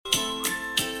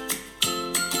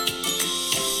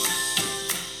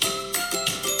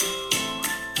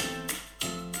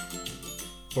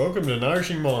Welcome to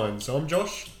Nourishing Minds. I'm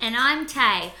Josh. And I'm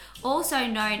Tay, also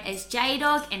known as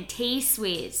J-Dog and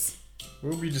T-Swizz.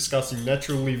 We'll be discussing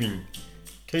natural living.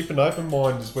 Keep an open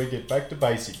mind as we get back to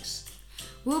basics.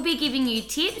 We'll be giving you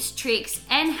tips, tricks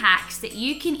and hacks that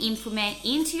you can implement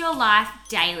into your life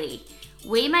daily.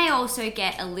 We may also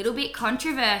get a little bit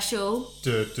controversial,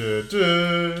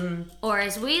 or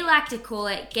as we like to call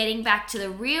it, getting back to the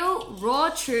real, raw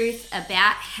truth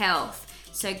about health.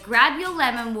 So grab your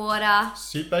lemon water,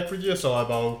 sit back with your acai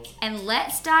bowl, and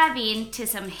let's dive into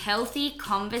some healthy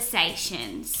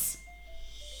conversations.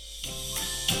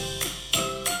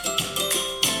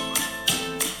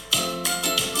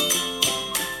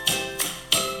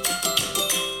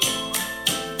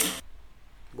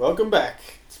 Welcome back.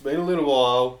 It's been a little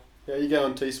while. How you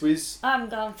going, T-Swizz? I'm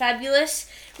going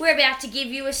fabulous. We're about to give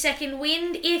you a second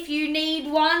wind if you need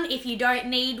one. If you don't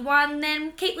need one,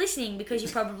 then keep listening because you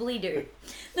probably do.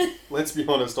 Let's be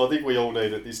honest, I think we all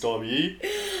need it this time of year.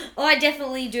 I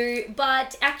definitely do,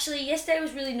 but actually yesterday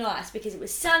was really nice because it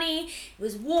was sunny, it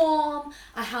was warm.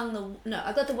 I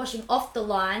got the washing off the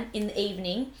line in the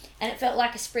evening and it felt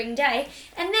like a spring day,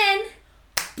 and then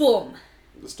boom.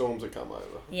 The storms have come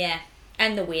over. Yeah,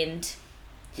 and the wind.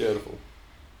 Beautiful.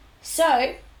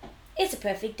 So, it's a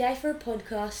perfect day for a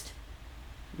podcast.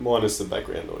 Minus the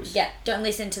background noise. Yeah, don't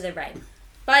listen to the rain.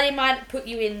 But it might put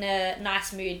you in a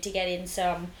nice mood to get in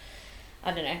some,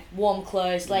 I don't know, warm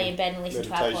clothes, lay in bed and listen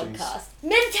to our podcast.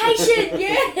 Meditation,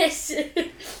 yes!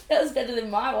 That was better than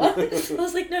my one. I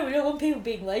was like, no, we don't want people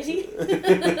being lazy.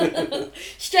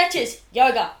 Stretches,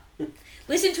 yoga.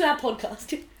 Listen to our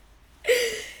podcast.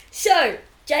 So,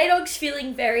 J-Dog's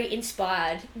feeling very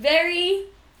inspired, very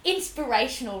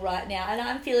inspirational right now, and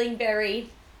I'm feeling very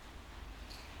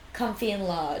comfy and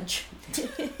large.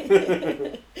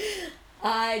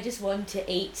 I just want to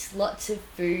eat lots of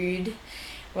food,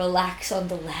 relax on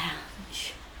the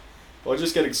lounge. I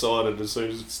just get excited as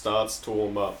soon as it starts to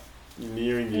warm up,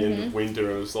 nearing the end of winter,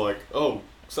 and it's like, oh,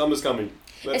 summer's coming.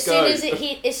 Let's go. As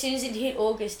soon as it hit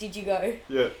August, did you go?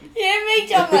 Yeah. Yeah, me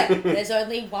too. I'm like, there's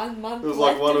only 1 month. It was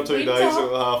like 1 or 2 winter. days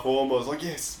that were half warm. I was like,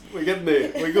 yes, we're getting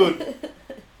there. We're good.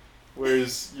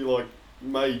 Whereas you're like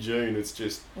May, June, it's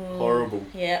just horrible.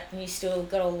 Yeah, you still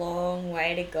got a long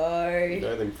way to go. You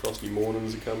know, them frosty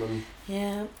mornings are coming.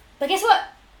 Yeah. But guess what?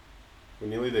 We're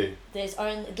nearly there. There's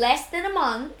only less than a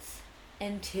month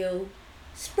until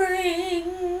spring.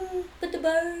 With the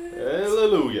birds.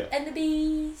 Hallelujah. And the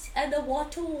bees. And the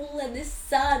wattle. And the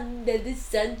sun. And the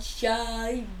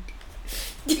sunshine.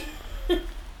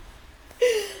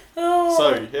 Oh.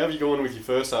 So, how have you gone with your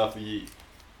first half of the year?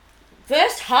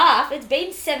 First half? It's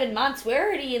been 7 months. We're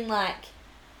already in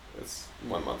It's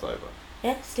 1 month over.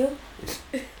 Yeah, still.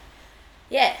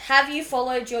 Yeah, have you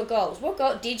followed your goals? What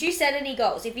goal? Did you set any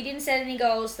goals? If you didn't set any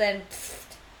goals, then...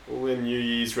 All them New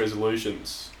Year's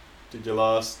resolutions. Did you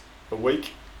last a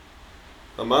week?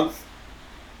 A month?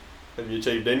 Have you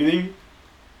achieved anything?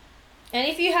 And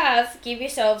if you have, give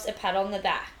yourselves a pat on the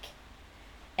back.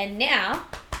 And now,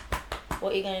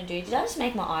 what you're going to do... Did I just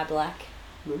make my eye black?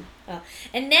 No. Oh.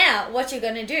 And now, what you're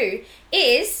going to do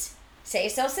is set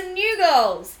yourself some new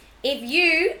goals. If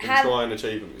you have... try and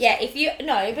achieve them. Yeah, if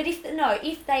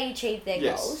they achieve their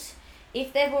goals,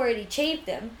 if they've already achieved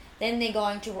them, then they're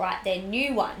going to write their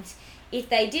new ones. If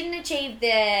they didn't achieve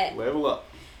their... Level up.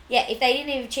 Yeah, if they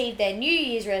didn't achieve their New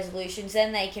Year's resolutions,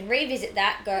 then they can revisit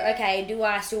that, go, okay, do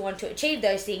I still want to achieve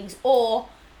those things, or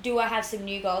do I have some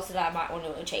new goals that I might want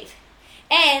to achieve?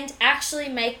 And actually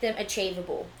make them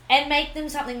achievable. And make them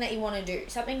something that you want to do.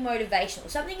 Something motivational.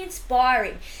 Something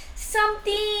inspiring.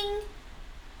 Something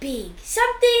big.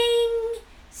 Something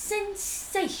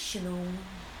sensational.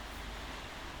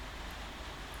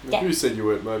 Yeah. Who said you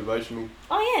weren't motivational?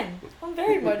 I am. I'm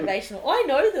very motivational. I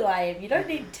know that I am. You don't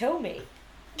need to tell me.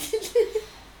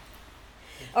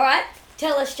 Alright,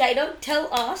 tell us, J-Dog.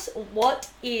 Tell us what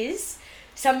is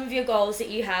some of your goals that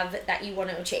you have that you want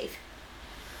to achieve.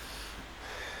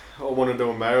 I want to do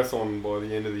a marathon by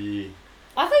the end of the year.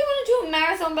 I thought you want to do a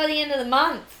marathon by the end of the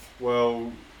month.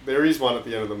 Well, there is one at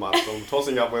the end of the month. I'm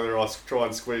tossing up whether I try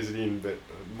and squeeze it in, but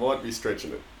I might be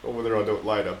stretching it, or whether I do it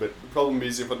later. But the problem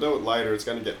is, if I do it later, it's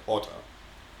going to get hotter.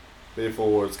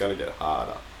 Therefore, it's going to get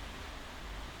harder.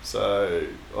 So,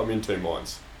 I'm in 2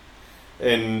 minds.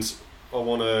 And I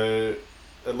want to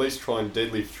at least try and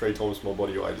deadlift 3 times my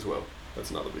body weight as well.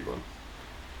 That's another big one.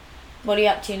 What are you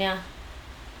up to now?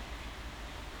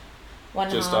 1.5.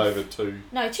 Just over 2.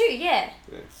 No, 2, yeah.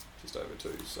 Yeah, just over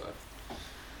 2, so...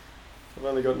 I've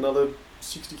only got another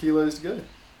 60 kilos to go.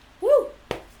 Woo!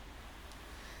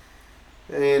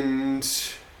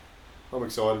 And I'm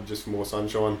excited just for more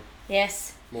sunshine.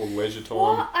 Yes. More leisure time.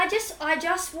 Well, I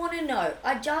just want to know.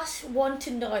 I just want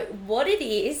to know what it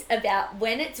is about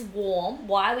when it's warm,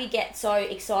 why we get so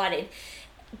excited.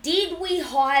 Did we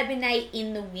hibernate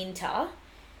in the winter?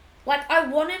 Like, I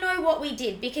want to know what we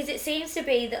did, because it seems to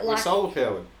be that, We're like... solar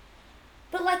powered.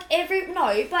 But, like,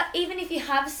 but even if you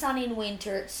have sun in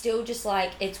winter, it's still just,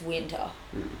 like, it's winter.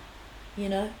 You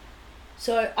know?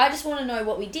 So, I just want to know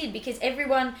what we did, because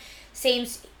everyone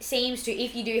seems to,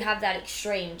 if you do have that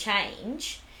extreme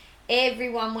change,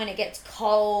 everyone, when it gets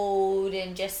cold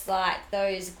and just, like,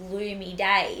 those gloomy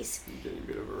days... You're getting a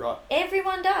bit of a rut.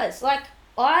 Everyone does. Like,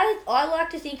 I like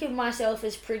to think of myself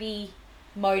as pretty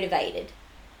motivated.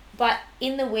 But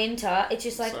in the winter, it's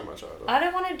just like, So much harder. I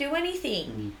don't want to do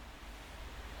anything.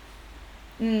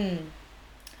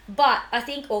 But I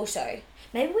think also,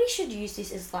 maybe we should use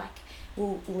this as like,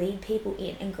 we'll lead people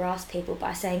in and grasp people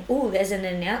by saying, oh, there's an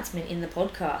announcement in the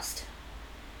podcast.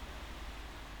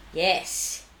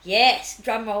 Yes.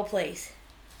 Drum roll, please.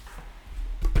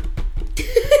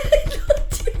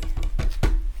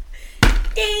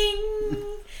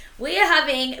 Ding! We are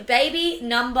having baby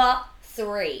number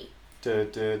 3.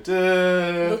 Look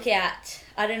out.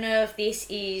 I don't know if this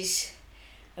is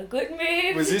a good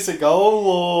move. Was this a goal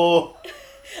or...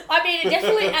 I mean, it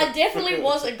definitely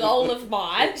was a goal of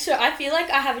mine. So I feel like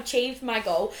I have achieved my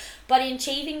goal. But in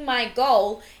achieving my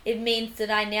goal, it means that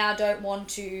I now don't want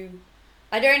to...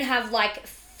 I don't have, like,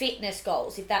 fitness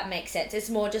goals, if that makes sense.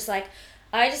 It's more just like,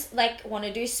 I just, like, want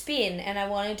to do spin. And I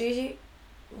want to do...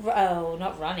 Oh,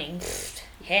 not running.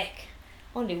 Heck.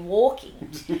 I want to do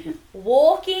walking.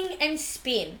 Walking and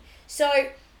spin. So,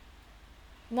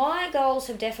 my goals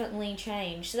have definitely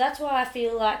changed. So that's why I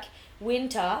feel like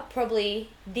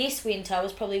this winter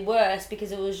was probably worse,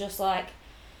 because it was just like,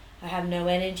 I have no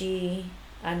energy,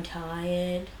 I'm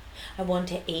tired, I want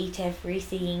to eat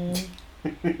everything.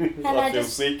 And I feel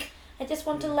sick. I just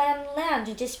want to lay on the lounge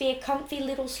and just be a comfy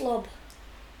little slob.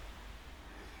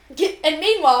 And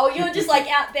meanwhile, you're just like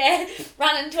out there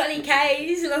running 20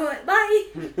 Ks, and I'm like, bye.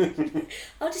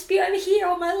 I'll just be over here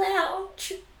on my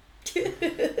lounge.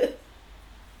 Yeah,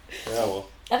 well.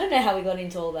 I don't know how we got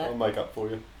into all that. I'll make up for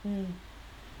you.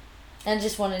 I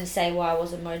just wanted to say why I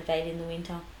wasn't motivated in the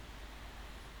winter.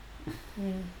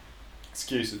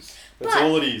 Excuses. That's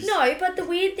all it is. No, but the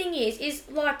weird thing is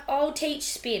like, I'll teach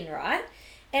spin, right?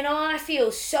 And I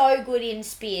feel so good in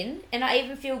spin, and I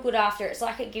even feel good after. It's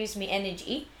like it gives me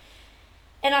energy.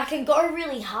 And I can go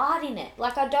really hard in it.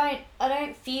 Like, I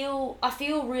feel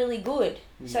really good.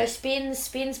 So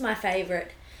spin's my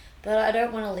favourite. But I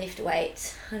don't want to lift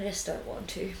weights. I just don't want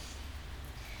to.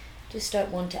 Just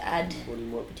don't want to add. Body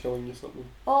might be telling you something.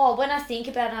 Oh, when I think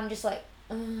about it, I'm just like,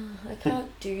 I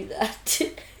can't do that.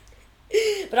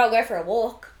 But I'll go for a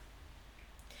walk.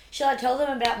 Shall I tell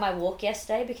them about my walk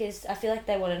yesterday? Because I feel like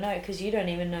they want to know, because you don't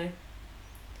even know.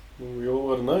 Well, we all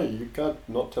want to know. You can't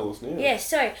not tell us now. Yeah,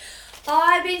 so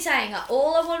I've been saying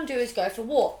all I want to do is go for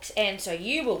walks. And so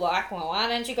you were like, well, why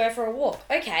don't you go for a walk?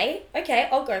 Okay,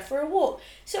 I'll go for a walk.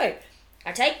 So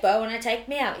I take Bo and I take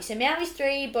Maui. So Maui's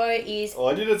 3, Bo is... Oh,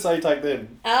 I didn't say take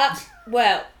them.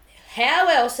 Well, how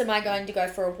else am I going to go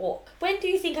for a walk? When do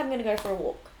you think I'm going to go for a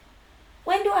walk?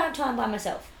 When do I have time by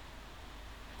myself?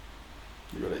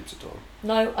 You got heaps of time.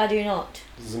 No, I do not.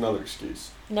 This is another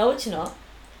excuse. No, it's not.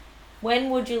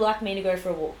 When would you like me to go for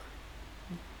a walk?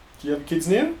 Do you have kids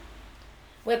now?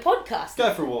 We're podcasting.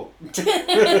 Go for a walk.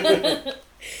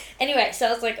 Anyway, so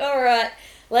I was like, alright,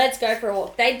 let's go for a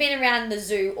walk. They'd been around the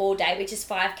zoo all day, which is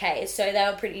 5Ks, so they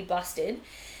were pretty busted.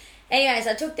 Anyways,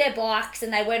 I took their bikes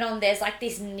and they went on, there's like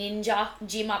this ninja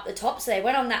gym up the top, so they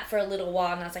went on that for a little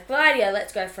while, and I was like, rightio,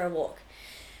 let's go for a walk.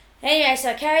 Anyway, so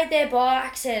I carried their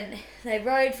bikes and they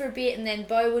rode for a bit, and then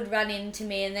Bo would run into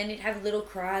me and then he'd have a little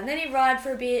cry, and then he'd ride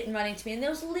for a bit and run into me, and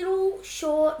there was little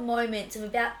short moments of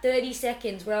about 30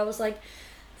 seconds where I was like,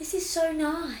 this is so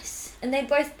nice. And they'd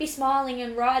both be smiling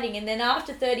and riding, and then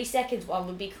after 30 seconds one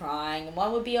would be crying and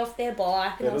one would be off their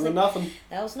bike, and I was like, nothing.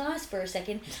 That was nice for a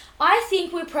second. I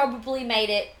think we probably made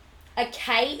it a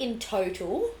K in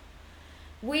total,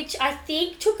 which I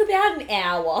think took about an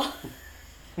hour.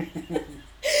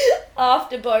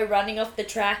 After Bo running off the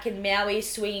track and Maui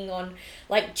swinging on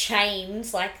like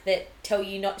chains like that tell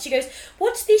you not. She goes,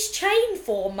 what's this chain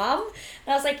for, Mum?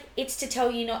 And I was like, it's to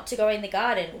tell you not to go in the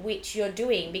garden, which you're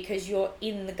doing because you're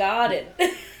in the garden.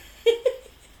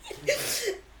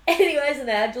 Anyways, and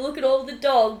I had to look at all the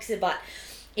dogs, but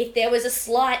if there was a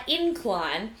slight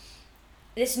incline,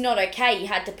 it's not okay. You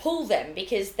had to pull them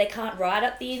because they can't ride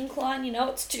up the incline,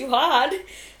 it's too hard.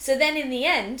 So then in the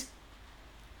end,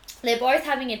 they're both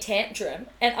having a tantrum,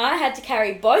 and I had to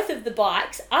carry both of the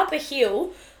bikes up a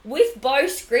hill with Bo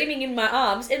screaming in my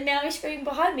arms and Maui screaming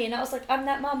behind me, and I was like, I'm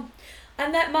that mum.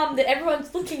 I'm that mum that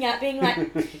everyone's looking at being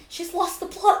like, she's lost the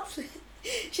plot.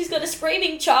 She's got a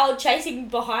screaming child chasing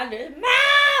behind her.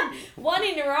 Mom! One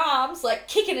in her arms, like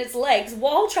kicking its legs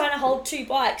while trying to hold two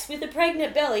bikes with a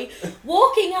pregnant belly,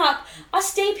 walking up a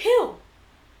steep hill.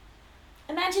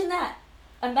 Imagine that.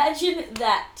 Imagine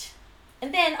that.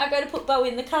 And then I go to put Bo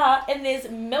in the car and there's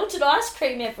melted ice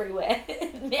cream everywhere.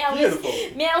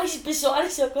 Maui's beside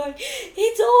herself going,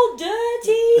 it's all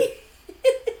dirty.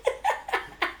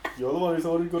 You're the one who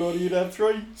thought it was a good idea to have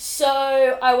 3.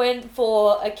 So I went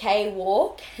for a K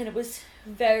walk and it was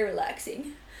very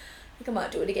relaxing. I think I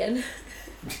might do it again.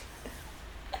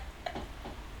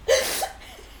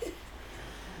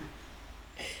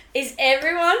 Is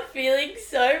everyone feeling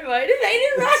so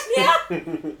motivated right now?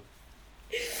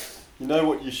 You know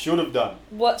what you should have done?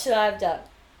 What should I have done?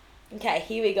 Okay,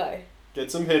 here we go.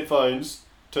 Get some headphones,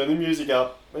 turn the music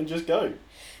up, and just go.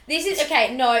 This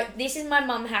is my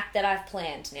mum hack that I've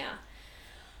planned now.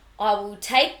 I will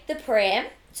take the pram,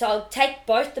 so I'll take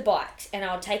both the bikes and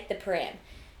I'll take the pram.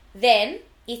 Then,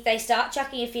 if they start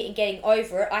chucking a fit and getting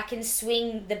over it, I can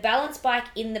swing the balance bike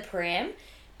in the pram,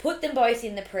 put them both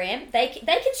in the pram. They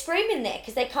can scream in there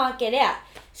because they can't get out.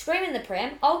 Scream in the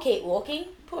pram, I'll keep walking,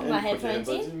 put my headphones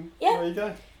in. Yeah, there you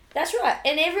go. That's right.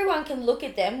 And everyone can look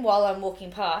at them while I'm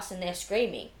walking past and they're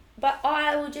screaming. But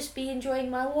I will just be enjoying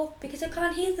my walk because I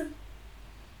can't hear them.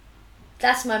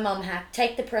 That's my mum hack.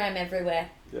 Take the pram everywhere.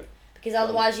 Yeah. Because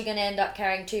otherwise you're going to end up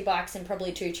carrying 2 bikes and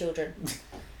probably 2 children.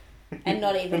 And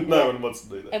not even no one wants to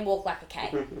do that. And walk like a K.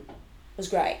 It was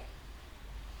great.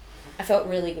 I felt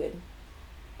really good.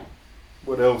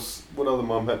 What else? What other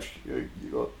mum hacks you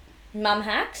got? Mum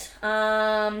hacks?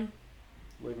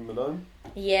 Leave them at home?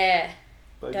 Yeah.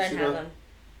 Babysitter? Don't have them.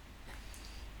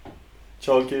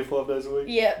 Childcare 5 days a week?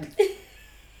 Yep.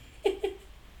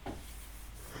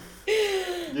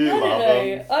 You I don't love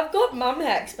know. them. I've got mum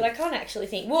hacks, but I can't actually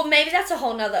think. Well, maybe that's a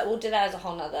whole nother... We'll do that as a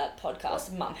whole nother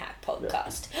podcast. Mum hack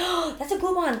podcast. Oh, that's a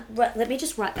good one. Let me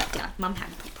just write that down. Mum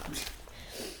hack podcast.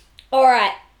 All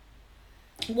right.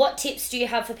 What tips do you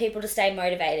have for people to stay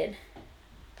motivated?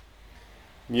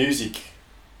 Music.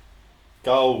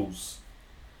 Goals.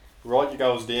 Write your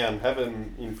goals down. Have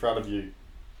them in front of you.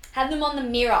 Have them on the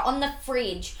mirror, on the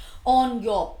fridge, on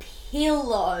your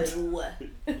pillow.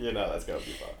 You know that's going to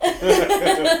be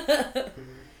fun.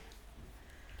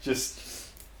 Just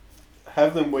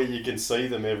have them where you can see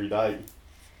them every day.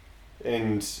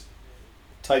 And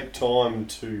take time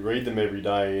to read them every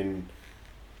day and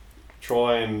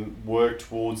try and work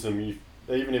towards them,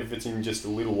 even if it's in just a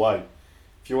little way.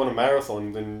 If you want a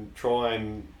marathon, then try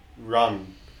and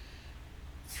run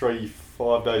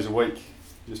 3-5 days a week.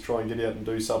 Just try and get out and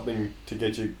do something to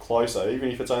get you closer. Even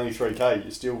if it's only 3K,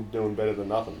 you're still doing better than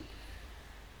nothing.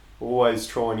 Always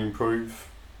try and improve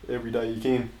every day you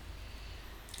can.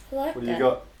 I like what do that. you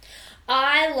got?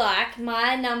 I like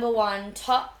my number one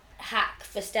top hack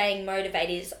for staying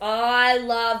motivated is I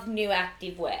love new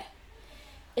activewear.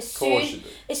 As soon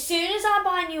as I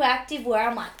buy new activewear,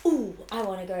 I'm like, ooh, I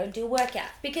want to go and do a workout.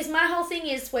 Because my whole thing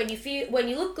is when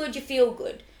you look good, you feel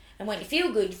good. And when you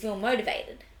feel good, you feel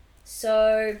motivated.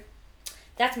 So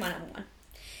that's my number one.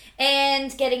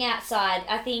 And getting outside.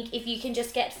 I think if you can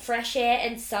just get fresh air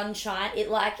and sunshine, it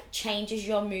changes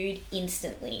your mood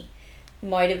instantly.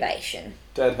 Motivation.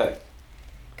 Dad hack.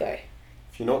 Go.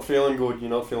 If you're not feeling good, you're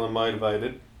not feeling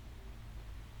motivated.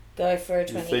 Go for a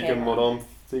 20K You're thinking run. what I'm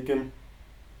thinking.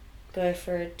 Go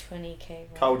for a 20K run.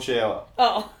 Cold shower.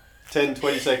 Oh.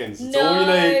 10-20 seconds. It's No, all you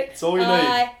need. It's all you need.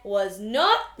 I was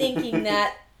not thinking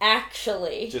that,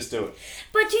 actually. Just do it.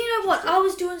 But do you know what? I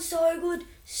was doing so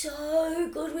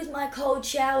good with my cold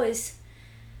showers.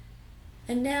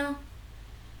 And now,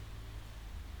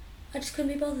 I just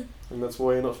couldn't be bothered. And that's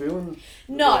why you're not feeling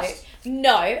the No, best.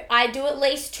 I do at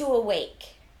least 2 a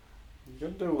week. You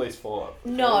got to do at least 5. Okay?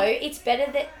 No, it's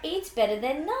better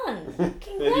than none.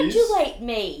 Congratulate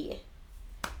me.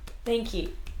 Thank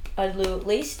you. I do at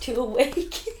least 2 a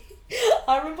week.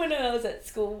 I remember when I was at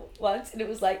school once, and it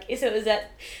was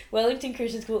at Wellington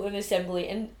Christian School in assembly,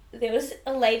 and there was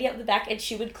a lady up the back, and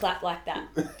she would clap like that.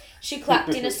 She clapped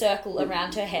in a circle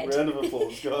around her head. Round of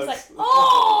applause, guys. It's like,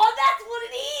 oh, that's what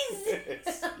it is.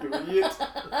 Yes, you idiot.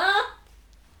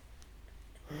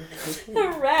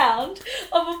 A round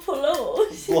of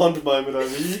applause. Blonde moment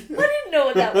over here. I didn't know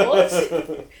what that was.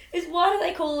 Why do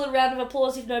they call it a round of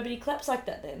applause if nobody claps like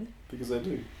that then? Because they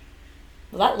do.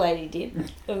 Well, that lady did.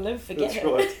 I'll never forget That's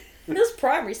her. right. It was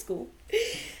primary school.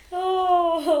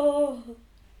 Oh.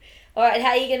 Alright, how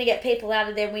are you going to get people out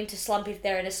of their winter slump if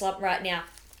they're in a slump right now?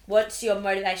 What's your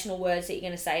motivational words that you're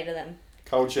going to say to them?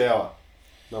 Cold shower,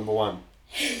 number 1.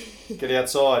 Get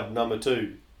outside, number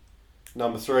 2.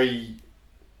 Number 3,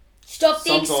 Stop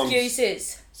the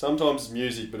excuses. sometimes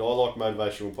music, but I like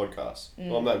motivational podcasts.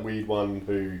 I'm that weird one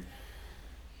who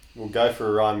will go for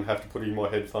a run, have to put in my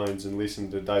headphones and listen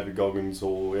to David Goggins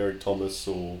or Eric Thomas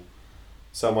or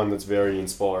someone that's very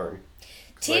inspiring.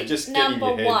 Tip they just number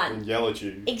get in your head 1. and yell at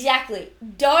you. Exactly.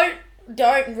 Don't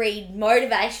read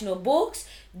motivational books.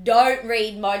 Don't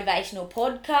read motivational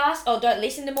podcasts. Or don't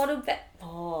listen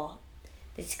to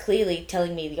it's clearly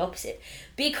telling me the opposite.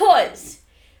 Because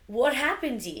what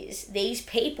happens is these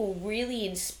people really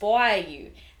inspire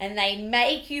you and they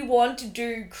make you want to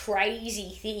do crazy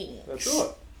things. That's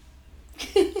right.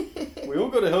 We all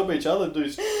got to help each other do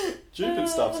stupid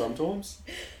stuff sometimes.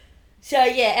 So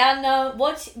yeah,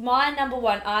 what's my number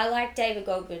 1? I like David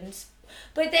Goggins,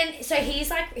 but then so he's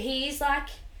like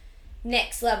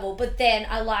next level. But then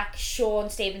I like Sean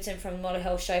Stevenson from the Model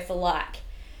Health Show for like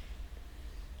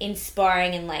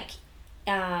inspiring and like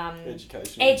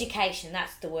education.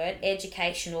 That's the word.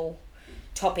 Educational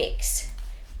topics.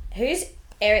 Who's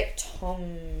Eric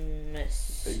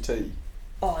Thomas? E.T.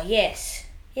 Oh yes,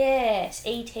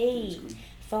 E.T.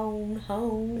 Phone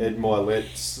home. Ed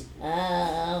Milet's.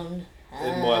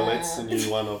 Ed Milet's the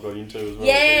new one I've got into as well.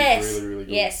 Yes. He's really, really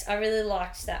good. Yes, I really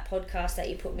liked that podcast that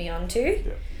you put me on to.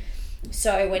 Yeah.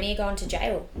 So when are you going to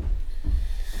jail?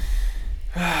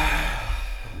 That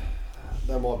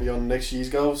might be on next year's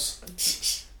goals.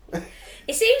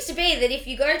 It seems to be that if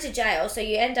you go to jail, so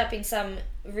you end up in some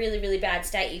really, really bad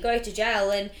state, you go to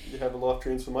jail and... You have a life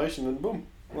transformation and boom,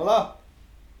 voila.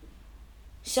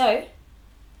 So,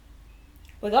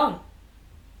 we're gone.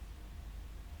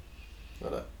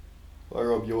 Righto. I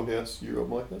rob your house, you rob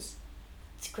my house.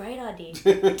 It's a great idea.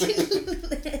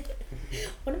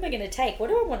 What am I going to take? What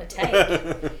do I want to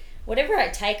take? Whatever I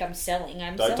take, I'm selling.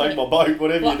 Don't take my boat,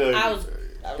 whatever you do.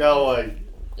 Go away.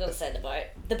 I'll say the boat.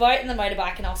 The boat and the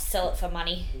motorbike, and I'll sell it for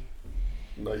money.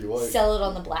 No, you won't. Sell it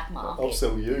on the black market. I'll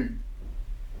sell you.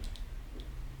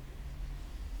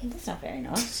 That's not very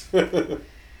nice.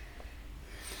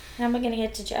 How am I going to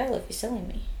get to jail if you're selling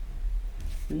me?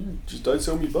 Just don't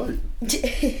sell me boat.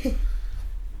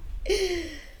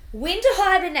 Winter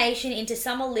hibernation into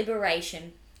summer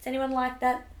liberation. Does anyone like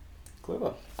that?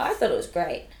 Clever. I thought it was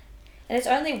great. And it's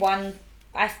only one,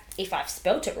 if I've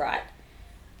spelt it right.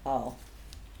 Oh.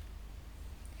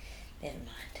 Never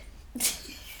mind.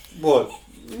 What?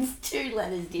 It's 2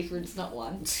 letters difference, not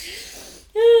one.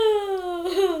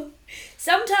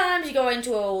 Sometimes you go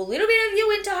into a little bit of your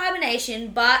winter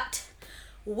hibernation, but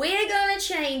we're going to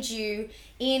change you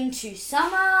into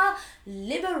summer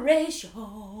liberation.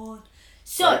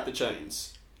 So, Break the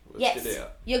chains. Let's get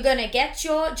out. You're going to get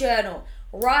your journal.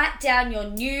 Write down your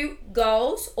new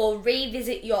goals or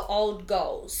revisit your old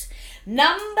goals.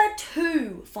 Number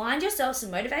 2, find yourself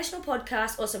some motivational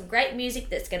podcasts or some great music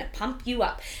that's going to pump you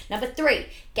up. Number 3,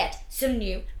 get some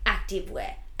new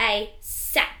activewear.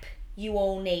 ASAP. You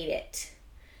all need it.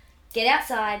 Get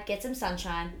outside, get some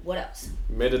sunshine. What else?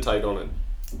 Meditate on it.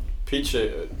 Picture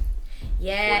it.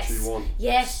 Yes. What you want.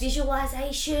 Yes,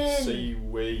 visualization. See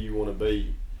where you want to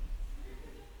be.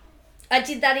 I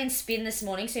did that in spin this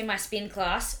morning. So in my spin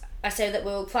class, I said that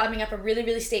we were climbing up a really,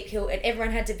 really steep hill and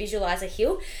everyone had to visualise a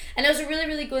hill. And it was a really,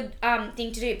 really good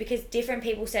thing to do because different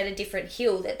people said a different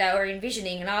hill that they were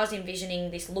envisioning. And I was envisioning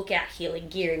this lookout hill in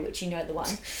Geary, which you know the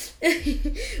one.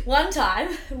 One time,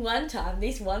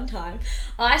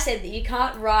 I said that you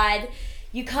can't ride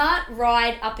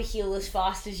up a hill as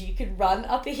fast as you can run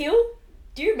up a hill.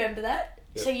 Do you remember that?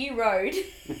 Yep. So you rode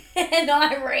and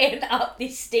I ran up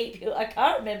this steep hill. I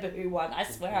can't remember who won. I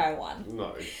swear I won.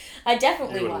 No. I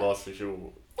definitely won. You would have lost for sure.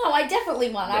 No, I definitely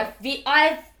won. No.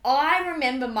 I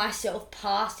remember myself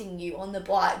passing you on the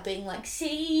bike being like,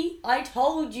 see, I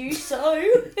told you so.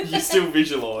 You still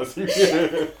visualising.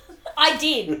 I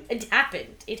did. It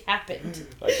happened.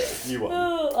 Okay, you won.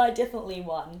 Oh, I definitely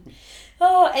won.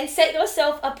 Oh, and set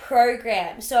yourself a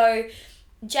program. So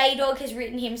J-Dog has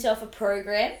written himself a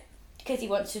program because he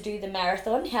wants to do the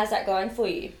marathon. How's that going for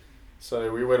you?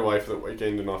 So we went away for the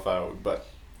weekend and I failed, but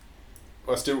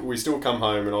we still come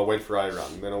home and I went for a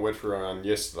run. Then I went for a run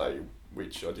yesterday,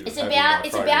 which I didn't have in my program.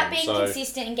 It's about being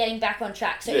consistent and getting back on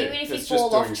track. So even if you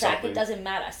fall off track, it doesn't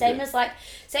matter. Same as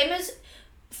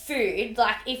food.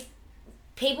 Like if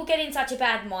people get in such a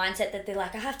bad mindset that they're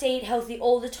like, I have to eat healthy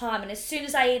all the time, and as soon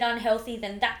as I eat unhealthy,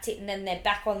 then that's it, and then they're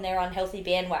back on their unhealthy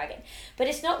bandwagon. But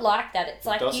it's not like that. It's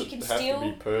like you can still... It doesn't have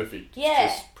to be perfect. Yeah.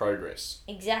 It's just progress.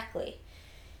 Exactly.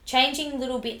 Changing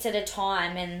little bits at a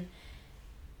time, and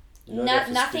You don't have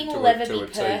to Nothing stick to will it ever to be a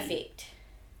T. perfect.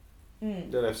 You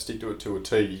don't have to stick to it to a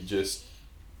T. You just,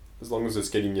 as long as it's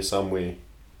getting you somewhere,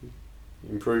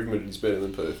 improvement is better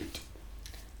than perfect.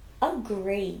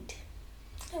 Agreed.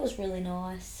 That was really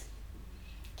nice.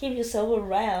 Give yourself a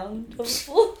round of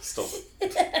applause. Stop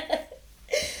it.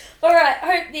 Alright,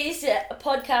 hope this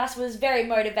podcast was very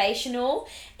motivational,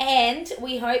 and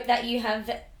we hope that you have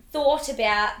thought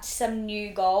about some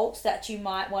new goals that you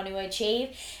might want to achieve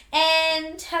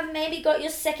and have maybe got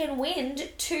your second wind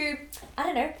to, I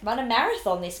don't know, run a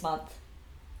marathon this month.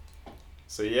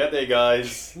 See you out there,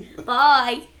 guys.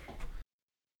 Bye.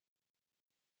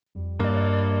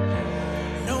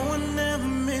 No one ever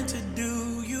meant to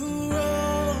do you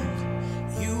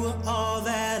wrong. You were all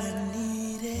that I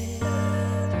needed.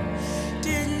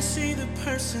 Didn't see the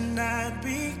person I'd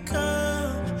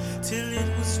become till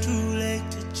it was too late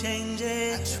to change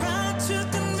it. I tried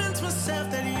to convince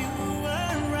myself that